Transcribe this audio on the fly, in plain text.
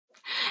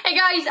Hey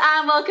guys,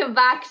 and welcome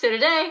back. So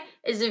today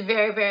is a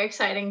very, very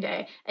exciting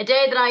day. A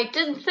day that I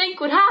didn't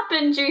think would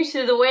happen due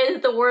to the way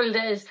that the world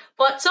is.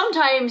 But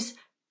sometimes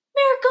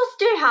miracles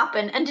do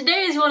happen. And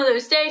today is one of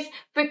those days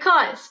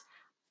because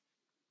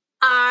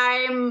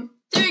I'm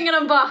doing an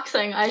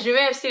unboxing, as you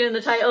may have seen in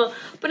the title.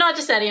 But not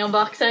just any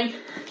unboxing.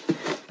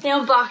 The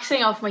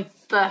unboxing of my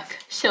book.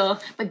 So,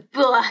 my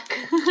book.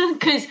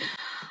 Because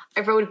I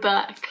wrote a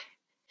book.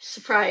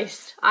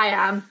 Surprised, I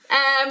am.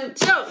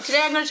 So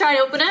today I'm going to try and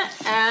open it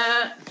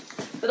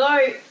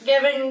without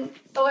giving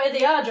away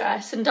the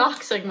address and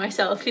doxing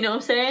myself, you know what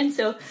I'm saying?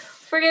 So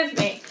forgive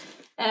me.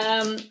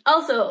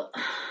 Also,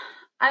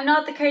 I'm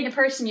not the kind of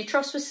person you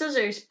trust with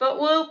scissors, but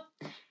we'll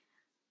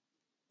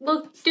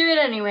do it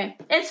anyway.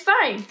 It's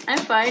fine. I'm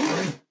fine.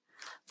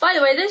 By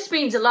the way, this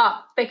means a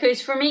lot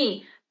because for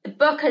me, the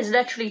book has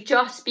literally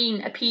just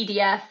been a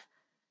PDF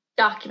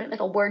document, like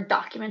a Word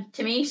document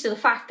to me. So the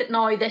fact that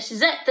now this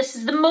is it, this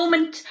is the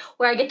moment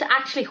where I get to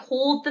actually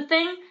hold the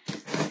thing,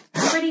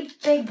 pretty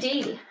big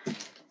deal.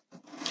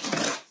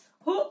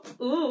 Oh,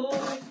 ooh,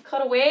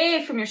 cut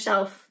away from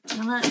yourself.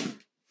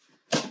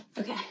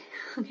 Okay,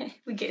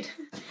 we good.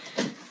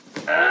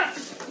 You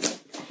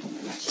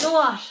know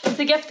what? It's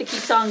the gift that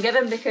keeps on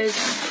giving because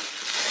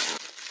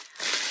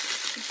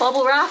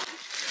bubble wrap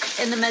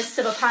in the midst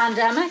of a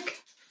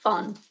pandemic,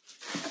 fun.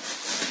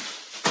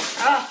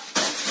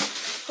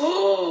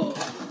 Oh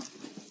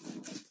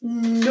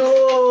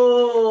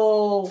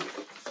no!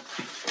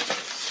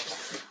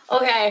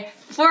 Okay,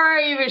 before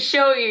I even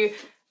show you,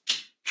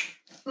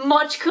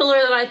 much cooler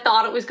than I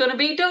thought it was going to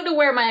be. Don't know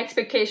where my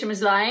expectation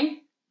was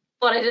lying,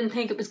 but I didn't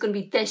think it was going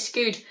to be this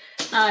good.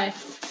 Now,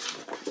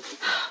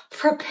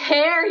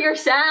 prepare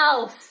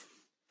yourself.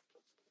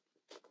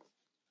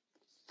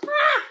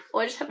 Oh,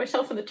 I just hit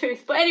myself in the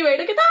tooth. But anyway,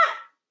 look at that.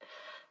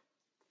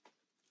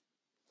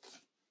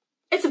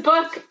 It's a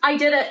book. I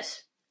did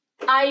it.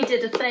 I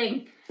did a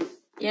thing,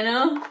 you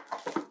know?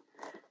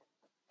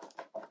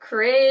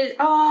 Crazy.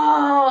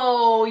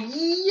 Oh,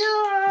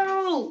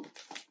 yo!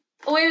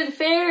 Away with the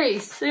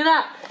fairies. Look at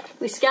that.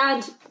 We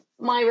scanned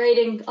my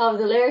rating of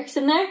the lyrics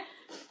in there.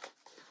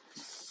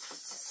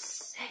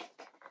 Sick.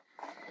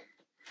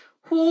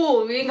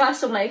 Oh, we even got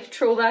some like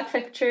throwback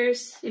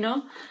pictures, you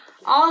know?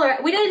 All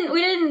right. We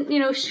didn't, you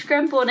know,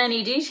 scrimp on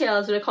any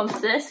details when it comes to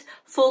this.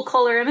 Full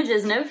color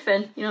images and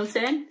everything, you know what I'm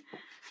saying?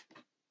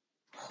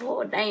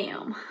 Oh,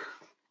 damn.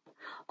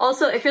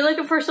 Also, if you're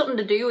looking for something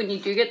to do when you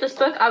do get this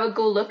book, I would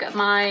go look at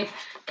my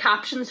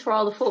captions for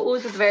all the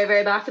photos at the very,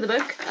 very back of the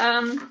book.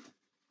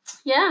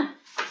 Yeah.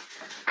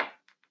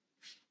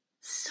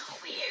 So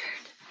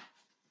weird.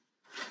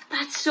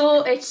 It's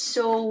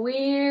so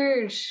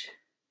weird.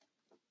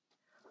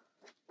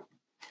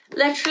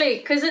 Literally,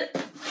 because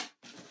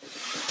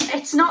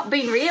it's not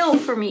been real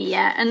for me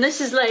yet. And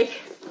this is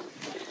like,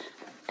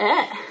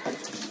 wow.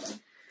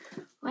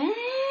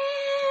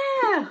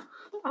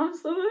 I'm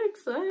so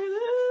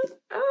excited.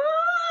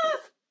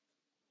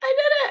 I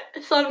did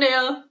it!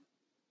 Thumbnail.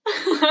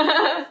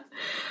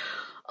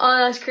 Oh,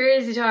 that's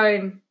crazy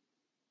time.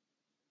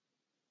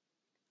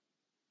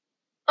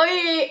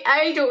 Okay,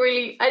 I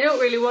don't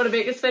really want to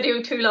make this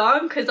video too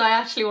long because I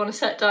actually want to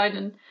sit down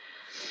and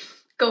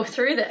go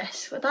through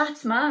this, but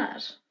that's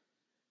mad.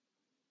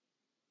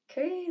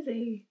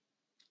 Crazy.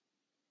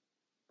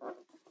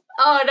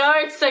 Oh, now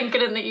it's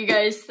sinking in that you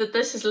guys, that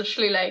this is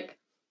literally like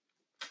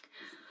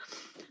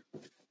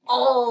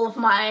all of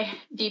my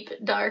deep,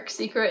 dark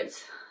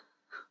secrets.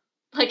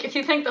 Like, if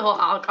you think the whole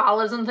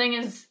alcoholism thing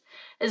is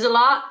a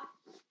lot,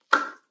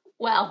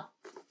 well,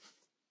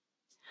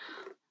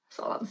 that's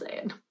all I'm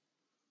saying.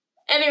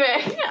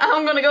 Anyway,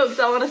 I'm gonna go because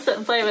I want to sit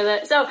and play with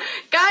it. So,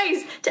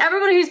 guys, to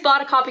everybody who's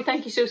bought a copy,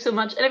 thank you so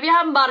much. And if you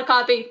haven't bought a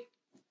copy,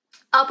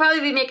 I'll probably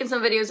be making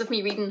some videos of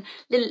me reading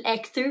little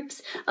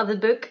excerpts of the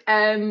book,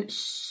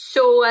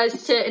 so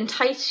as to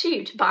entice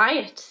you to buy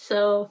it.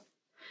 So,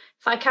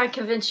 if I can't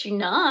convince you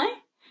now,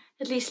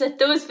 at least let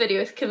those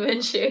videos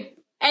convince you.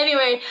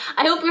 Anyway,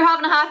 I hope you're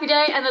having a happy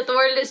day and that the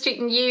world is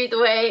treating you the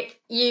way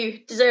you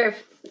deserve.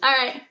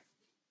 Alright,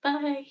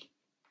 bye.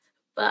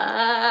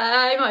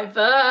 Bye, my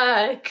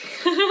book.